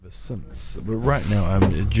Since but right now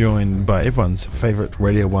I'm joined by everyone's favourite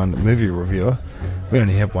Radio 1 movie reviewer. We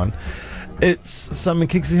only have one. It's Simon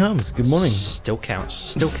Kingsley Holmes. Good morning. Still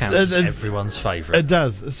counts as everyone's favourite. It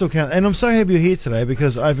does. It still counts. And I'm so happy you're here today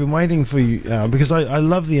because I've been waiting for you because I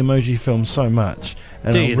love the Emoji film so much.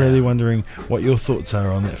 And I'm really wondering what your thoughts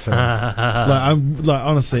are on that film.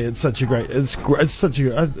 Honestly, it's such a great. It's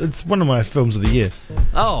one of my films of the year.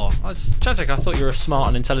 Oh, that's tragic. I thought you were a smart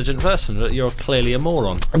and intelligent person, but you're clearly a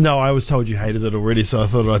moron. No, I was told you hated it already, so I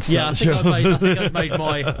thought I'd start. Yeah, I think I've made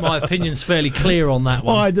my opinions fairly clear on that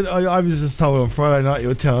one. Oh, I did. I was just told on Friday night you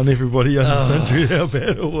were telling everybody on the Century how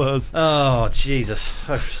bad it was. Oh, Jesus!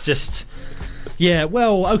 I was just. Yeah,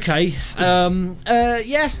 well, okay. I mean,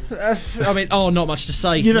 not much to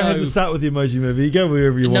say. You don't have to start with the Emoji Movie. You go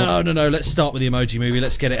wherever you want. No. Let's start with the Emoji Movie.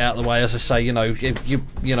 Let's get it out of the way. As I say, you know,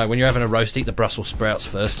 when you're having a roast, eat the Brussels sprouts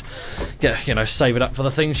first. Save it up for the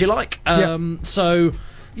things you like. So,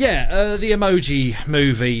 the Emoji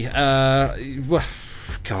Movie.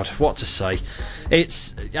 God, what to say?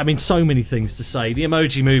 So many things to say. The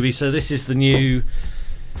Emoji Movie. So this is the new.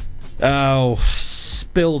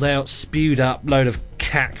 Spewed up load of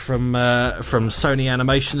cack from Sony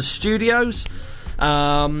Animation Studios.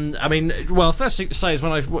 First thing to say is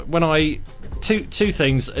two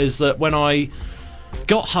things is that when I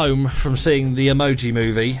got home from seeing the Emoji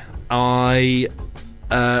Movie,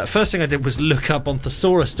 first thing I did was look up on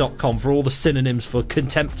thesaurus.com for all the synonyms for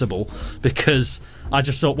contemptible, because I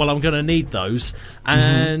just thought, well, I'm going to need those.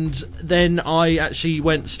 And then I actually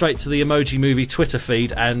went straight to the Emoji Movie Twitter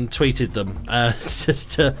feed and tweeted them,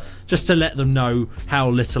 just to let them know how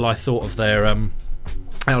little I thought of their film.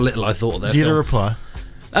 Did you reply?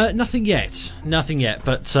 Nothing yet.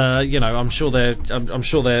 But I'm sure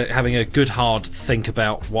they're having a good hard think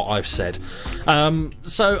about what I've said.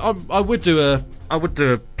 So I would do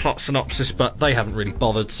a plot synopsis, but they haven't really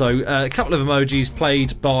bothered. So a couple of emojis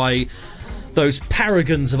played by those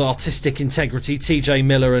paragons of artistic integrity, TJ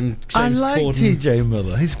Miller and James Corden. I like TJ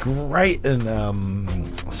Miller. He's great in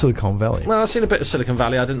Silicon Valley. Well, I've seen a bit of Silicon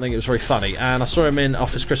Valley. I didn't think it was very funny. And I saw him in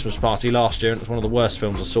Office Christmas Party last year, and it was one of the worst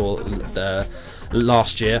films I saw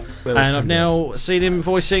last year. And I've now seen him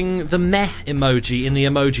voicing the meh emoji in the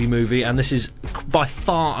Emoji Movie, and this is by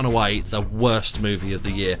far and away the worst movie of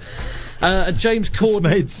the year. James Corden. It's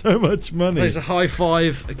made so much money. There's a high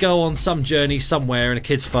five, go on some journey somewhere in a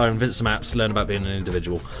kid's phone, visit some apps, learn about being an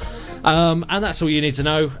individual. And that's all you need to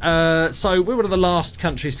know. So we're one of the last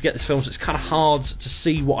countries to get this film, so it's kind of hard to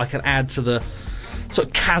see what I can add to the sort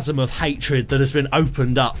of chasm of hatred that has been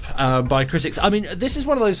opened up by critics. I mean, this is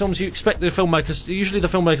one of those films you expect the filmmakers... Usually the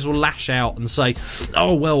filmmakers will lash out and say,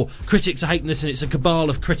 oh, well, critics are hating this, and it's a cabal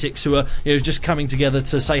of critics who are just coming together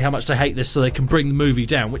to say how much they hate this so they can bring the movie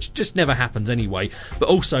down, which just never happens anyway. But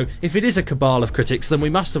also, if it is a cabal of critics, then we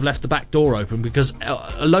must have left the back door open, because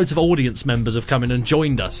loads of audience members have come in and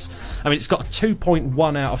joined us. I mean, it's got a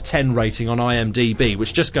 2.1 out of 10 rating on IMDb,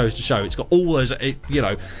 which just goes to show it's got all those...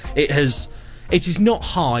 It is not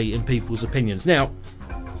high in people's opinions. Now,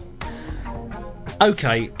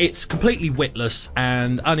 okay, it's completely witless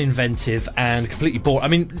and uninventive and completely boring. I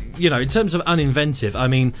mean, in terms of uninventive, I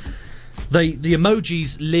mean, the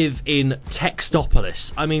emojis live in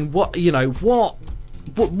Textopolis. I mean, what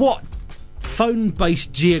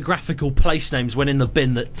phone-based geographical place names went in the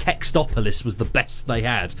bin that Textopolis was the best they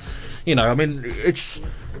had? I mean,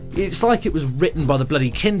 it's like it was written by the bloody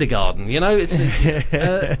kindergarten, It's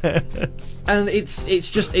and it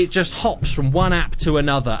just hops from one app to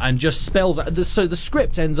another and just spells out. So the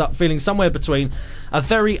script ends up feeling somewhere between a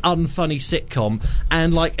very unfunny sitcom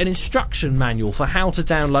and like an instruction manual for how to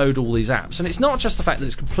download all these apps. And it's not just the fact that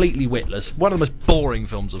it's completely witless, one of the most boring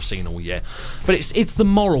films I've seen all year, but it's the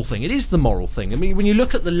moral thing. It is the moral thing. I mean, when you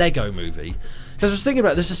look at the Lego Movie. Because I was thinking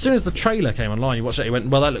about this, as soon as the trailer came online, you watched it, you went,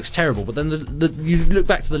 well, that looks terrible. But then you look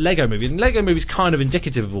back to the Lego Movie, and the Lego Movie's kind of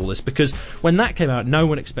indicative of all this, because when that came out, no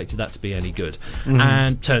one expected that to be any good.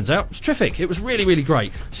 And turns out, it's terrific. It was really, really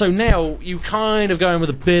great. So now you kind of go in with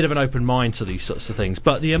a bit of an open mind to these sorts of things.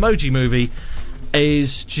 But the Emoji Movie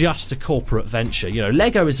is just a corporate venture.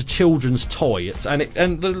 Lego is a children's toy,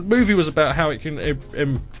 and the movie was about how it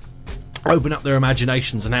can open up their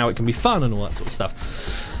imaginations and how it can be fun and all that sort of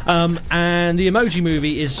stuff. And the Emoji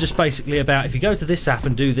Movie is just basically about, if you go to this app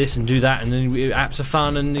and do this and do that, and then apps are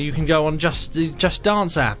fun, and you can go on Just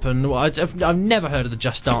Dance app. And I've never heard of the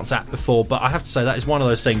Just Dance app before, but I have to say that is one of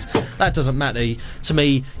those things that doesn't matter to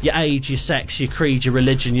me. Your age, your sex, your creed, your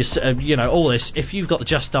religion, your all this. If you've got the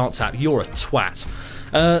Just Dance app, you're a twat.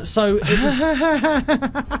 So it was,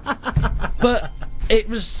 but it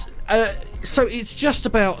was. So it's just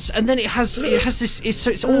about, and then it has this.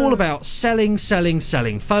 It's all about selling. Phones.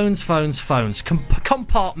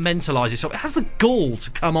 Compartmentalise yourself. It has the gall to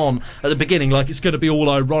come on at the beginning like it's going to be all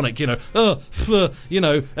ironic, emojis.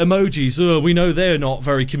 We know they're not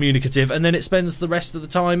very communicative, and then it spends the rest of the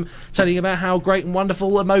time telling about how great and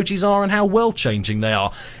wonderful emojis are and how world changing they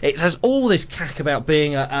are. It has all this cack about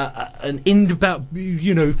being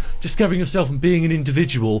discovering yourself and being an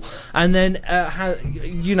individual, and then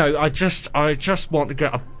I just want to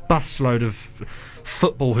get a busload of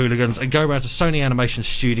football hooligans and go around to Sony Animation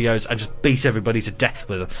Studios and just beat everybody to death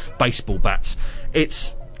with baseball bats.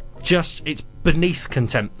 It's beneath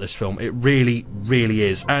contempt, this film. It really, really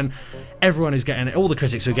is. And everyone is getting it. All the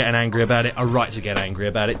critics who are getting angry about it are right to get angry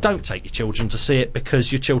about it. Don't take your children to see it,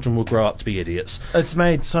 because your children will grow up to be idiots. It's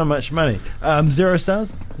made so much money. 0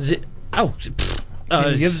 stars?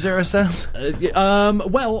 Can you give 0 stars?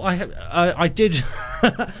 Well, I did.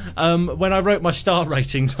 When I wrote my star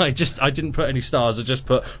ratings, I didn't put any stars. I just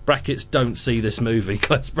put brackets. Don't see this movie.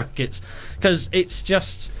 Close brackets, because it's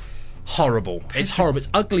just horrible. It's horrible. It's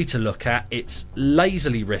ugly to look at. It's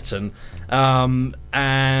lazily written,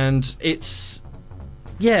 and it's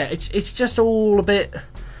just all a bit.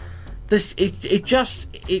 It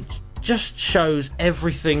just shows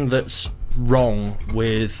everything that's wrong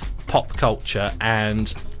with pop culture,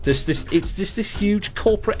 and it's this huge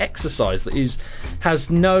corporate exercise that has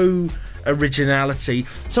no originality.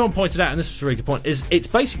 Someone pointed out, and this was a really good point, is it's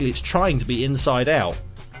trying to be Inside Out,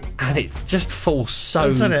 and it just falls so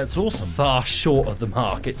Inside Out's awesome. far short of the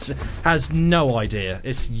mark. It has no idea.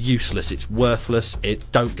 It's useless. It's worthless.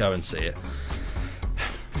 Don't go and see it.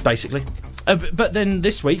 Basically. But then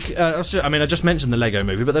this week, I just mentioned the Lego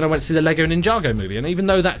movie, but then I went to see the Lego Ninjago movie, and even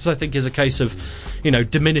though that's, I think, is a case of,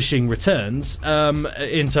 diminishing returns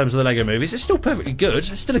in terms of the Lego movies, it's still perfectly good.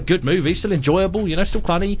 It's still a good movie, still enjoyable, still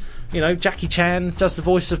funny. Jackie Chan does the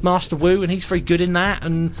voice of Master Wu, and he's very good in that,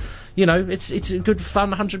 and it's a good fun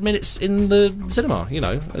 100 minutes in the cinema.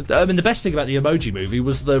 The best thing about the Emoji Movie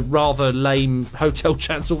was the rather lame Hotel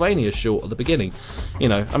Transylvania short at the beginning.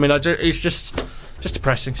 It's just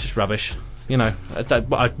depressing. It's just rubbish.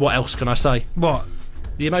 What else can I say? What?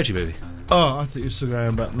 The Emoji Movie. Oh, I thought you were still going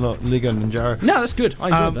about Lego Ninjago. No, that's good. I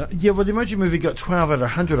enjoyed that. Yeah, well, the Emoji Movie got 12 out of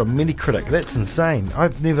 100 on Metacritic. That's insane.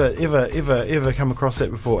 I've never, ever come across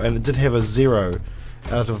that before, and it did have a 0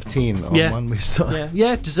 out of 10 on one website.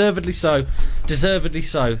 Yeah, deservedly so.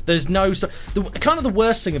 There's no the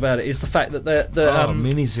worst thing about it is the fact that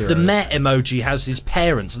many zeros. The Met emoji has his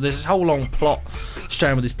parents, and there's this whole long plot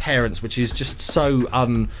strand with his parents, which is just so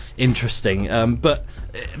uninteresting. But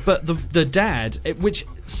the dad, which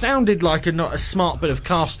sounded like not a smart bit of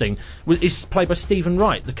casting, is played by Stephen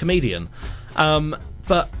Wright, the comedian.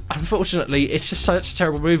 But unfortunately, it's just such a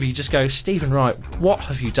terrible movie. You just go, Stephen Wright, what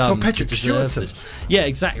have you done? Patrick Stewart. Yeah,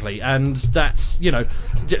 exactly. And that's,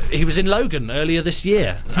 he was in Logan earlier this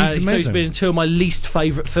year. He's amazing. So he's been in two of my least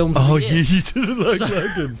favourite films of the year. Yeah, you didn't like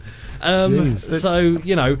Logan.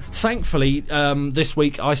 Thankfully, this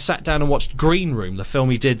week I sat down and watched Green Room, the film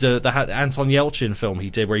he did, the Anton Yelchin film he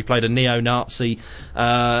did, where he played a neo-Nazi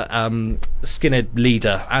skinhead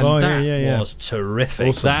leader, and that was terrific.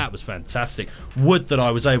 Awesome. That was fantastic. Would that I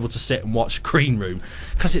was able to sit and watch Green Room,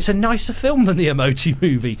 because it's a nicer film than the Emoji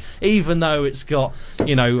Movie, even though it's got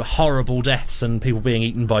horrible deaths and people being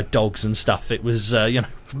eaten by dogs and stuff. It was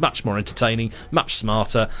much more entertaining, much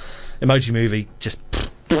smarter. Emoji Movie just.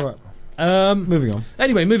 All right. Moving on.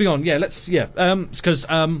 Anyway, moving on. Yeah, let's. Because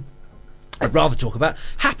I'd rather talk about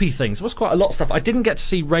happy things. There was quite a lot of stuff. I didn't get to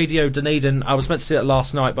see Radio Dunedin. I was meant to see it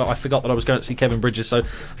last night, but I forgot that I was going to see Kevin Bridges, so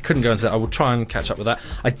I couldn't go into that. I will try and catch up with that.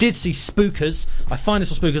 I did see Spookers. I find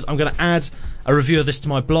this on Spookers. I'm going to add a review of this to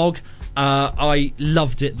my blog. I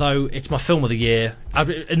loved it, though. It's my film of the year.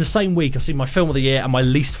 In the same week, I've seen my film of the year and my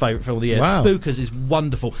least favourite film of the year. Wow. Spookers is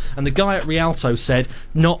wonderful. And the guy at Rialto said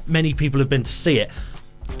not many people have been to see it.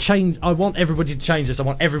 I want everybody to change this. I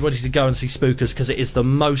want everybody to go and see Spookers, because it is the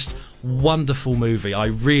most wonderful movie. I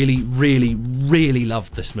really, really, really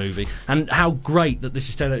loved this movie, and how great that this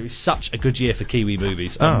is turned out to be such a good year for Kiwi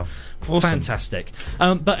movies. Awesome. Fantastic.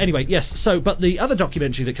 But anyway, yes. But the other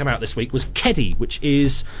documentary that came out this week was Keddy, which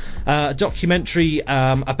is a documentary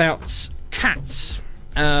about cats.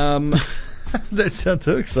 That sounds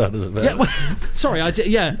too excited about. Yeah, well, sorry, I did.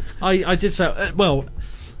 Yeah, I did say.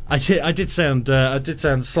 I did sound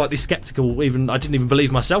slightly sceptical. I didn't even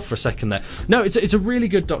believe myself for a second there. No, it's a really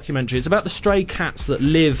good documentary. It's about the stray cats that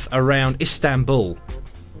live around Istanbul,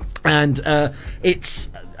 and and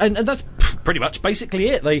that's pretty much basically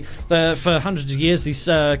it. For hundreds of years, these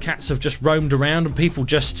cats have just roamed around, and people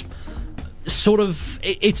just sort of.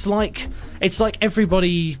 It's like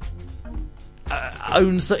everybody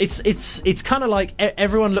owns them. It's kind of like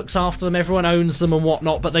everyone looks after them, everyone owns them and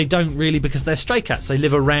whatnot, but they don't really, because they're stray cats. They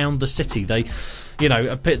live around the city. They,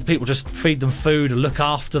 people just feed them food and look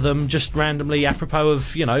after them just randomly apropos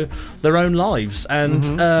of, their own lives.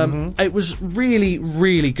 And it was really,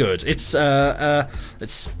 really good. It's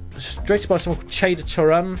directed by someone called Cheda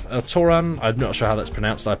Toran. I'm not sure how that's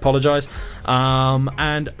pronounced. I apologise.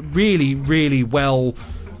 And really, really well.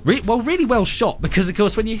 Really well shot, because of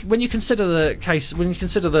course when you consider the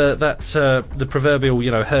proverbial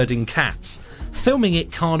herding cats, filming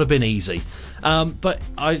it can't have been easy. But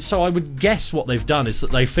I would guess what they've done is that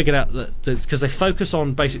they figured out that because they focus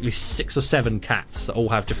on basically 6 or 7 cats that all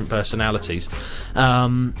have different personalities,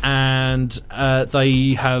 and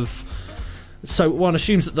they have. So one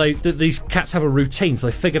assumes that these cats have a routine, so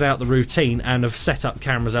they figured out the routine and have set up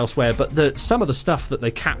cameras elsewhere. But some of the stuff that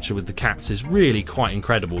they capture with the cats is really quite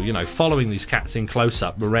incredible. Following these cats in close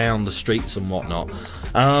up around the streets and whatnot.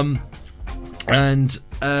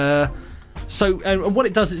 So what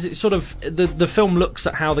it does is it sort of the film looks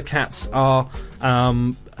at how the cats are.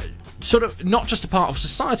 Sort of not just a part of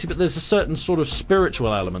society, but there's a certain sort of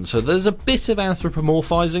spiritual element. So there's a bit of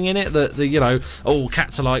anthropomorphizing in it that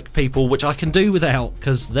cats are like people, which I can do without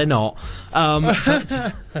because they're not. But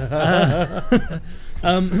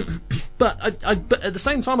at the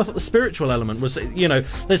same time, I thought the spiritual element was,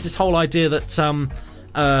 there's this whole idea that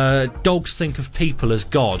dogs think of people as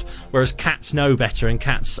God, whereas cats know better, and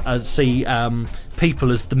cats see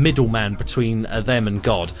people as the middleman between them and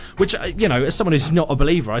God, which as someone who's not a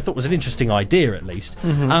believer, I thought was an interesting idea, at least.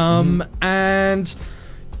 And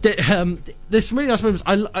there's really nice moments.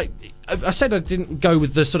 I said I didn't go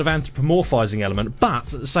with the sort of anthropomorphizing element,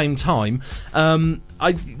 but at the same time,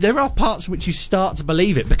 there are parts which you start to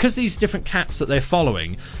believe it, because these different cats that they're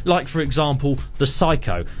following, like for example the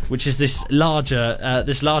Psycho, which is this larger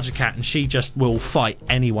cat, and she just will fight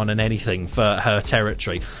anyone and anything for her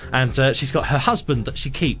territory, and she's got her husband that she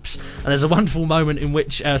keeps, and there's a wonderful moment in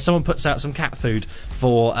which someone puts out some cat food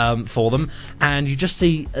for them, and you just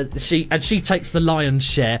see she takes the lion's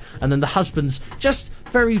share, and then the husband's just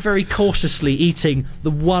very, very cautiously eating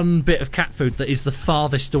the one bit of cat food that is the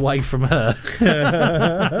farthest away from her.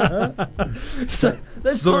 So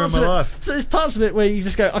there's parts of it where you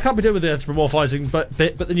just go, I can't be doing with the anthropomorphizing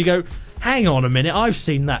bit, but then you go, hang on a minute, I've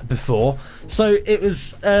seen that before. So it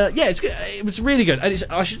was, it was really good. And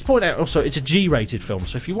I should point out also, it's a G-rated film.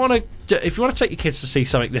 So if you want to take your kids to see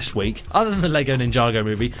something this week, other than the Lego Ninjago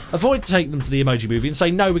movie, avoid taking them to the Emoji Movie and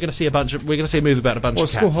say, no, we're going to see a movie about a bunch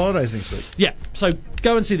of cats. School holidays next week. Yeah, so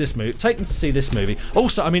go and see this movie. Take them to see this movie.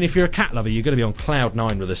 Also, I mean, if you're a cat lover, you're going to be on cloud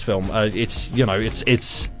 9 with this film. It's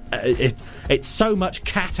so much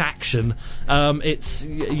cat action.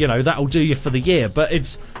 That'll do you for the year. But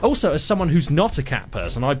it's also, as someone who's not a cat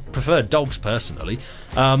person, I prefer dogs personally.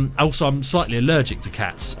 Also, I'm slightly allergic to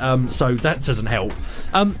cats, so that doesn't help.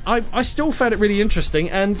 I still found it really interesting,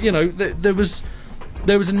 and there was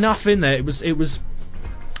enough in there. It was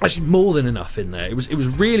actually more than enough in there. It was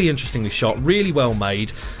really interestingly shot, really well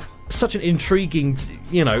made. Such an intriguing,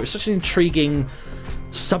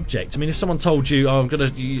 subject. I mean, if someone told you,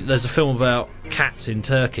 there's a film about cats in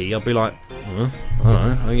Turkey, I'd be like, I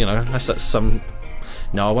don't know, unless that's some.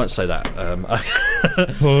 No, I won't say that.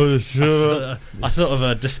 Oh, sure. I thought of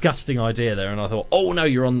a disgusting idea there, and I thought, oh no,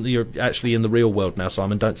 you're actually in the real world now,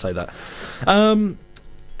 Simon. Don't say that.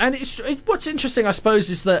 And what's interesting, I suppose,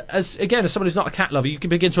 is that as someone who's not a cat lover, you can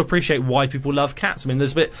begin to appreciate why people love cats. I mean,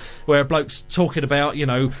 there's a bit where a bloke's talking about,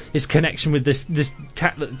 his connection with this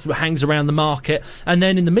cat that hangs around the market, and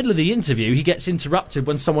then in the middle of the interview, he gets interrupted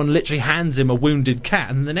when someone literally hands him a wounded cat,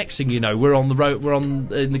 and the next thing you know, we're on the road,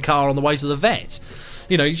 in the car on the way to the vet.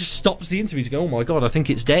 He just stops the interview to go, oh my god, I think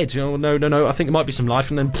it's dead. No, I think there might be some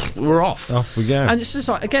life, and then we're off. Off we go. And it's just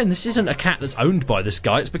like, again, this isn't a cat that's owned by this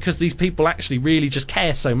guy. It's because these people actually really just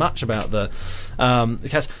care so much about the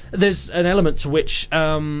cats. There's an element to which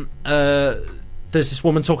there's this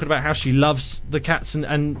woman talking about how she loves the cats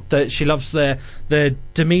and that she loves their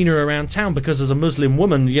demeanour around town, because as a Muslim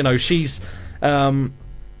woman, she's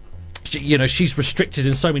she's restricted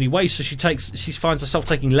in so many ways, so she finds herself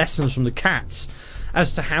taking lessons from the cats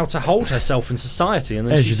as to how to hold herself in society. And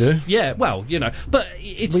then as you do. Yeah, well, but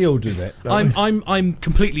it's, we all do that. I'm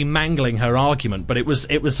completely mangling her argument, but it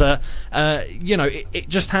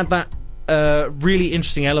just had that really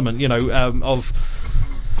interesting element, of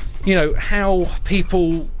how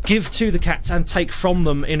people give to the cats and take from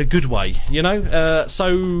them in a good way,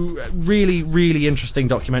 so really, really interesting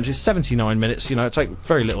documentary. It's 79 minutes, it takes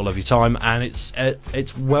very little of your time, and it's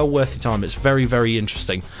well worth your time. It's very, very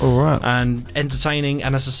interesting. All right. And entertaining,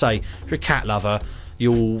 and as I say, if you're a cat lover,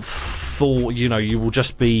 you'll fall. You will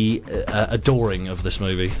just be adoring of this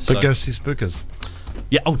movie. But go see Spookers.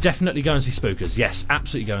 Yeah, definitely go and see Spookers. Yes,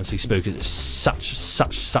 absolutely go and see Spookers. It's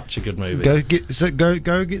such a good movie. Go get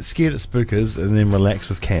scared at Spookers and then relax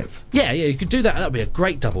with Cats. Yeah, you could do that. That'd be a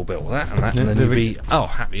great double bill. And then you'd be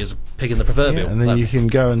happy as a pig in the proverbial. Yeah, and then you can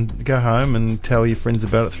go home and tell your friends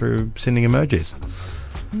about it through sending emojis.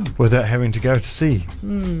 Without having to go to see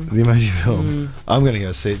the Emoji Film. I'm going to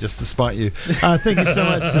go see it just to spite you. Thank you so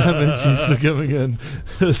much, Simon, for coming in.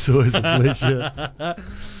 It's always a pleasure.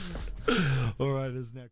 All right, it's now.